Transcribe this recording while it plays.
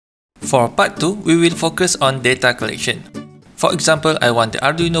For part 2, we will focus on data collection. For example, I want the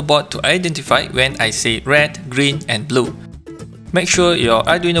Arduino board to identify when I say red, green and blue. Make sure your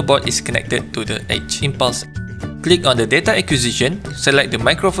Arduino board is connected to the H impulse. Click on the data acquisition, select the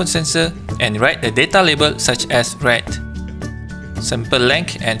microphone sensor and write the data label such as red. Sample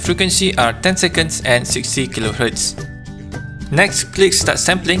length and frequency are 10 seconds and 60 kHz. Next, click start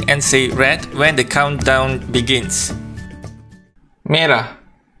sampling and say red when the countdown begins. Merah,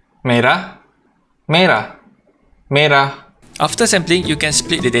 merah, merah, merah. After sampling, you can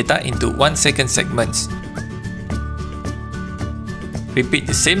split the data into 1 second segments. Repeat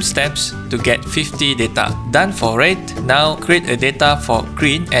the same steps to get 50 data. Done for red, now create a data for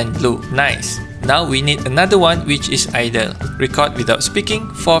green and blue. Nice! Now we need another one which is idle. Record without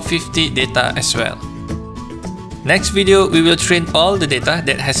speaking for 50 data as well. Next video, we will train all the data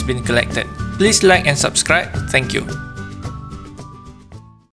that has been collected. Please like and subscribe. Thank you.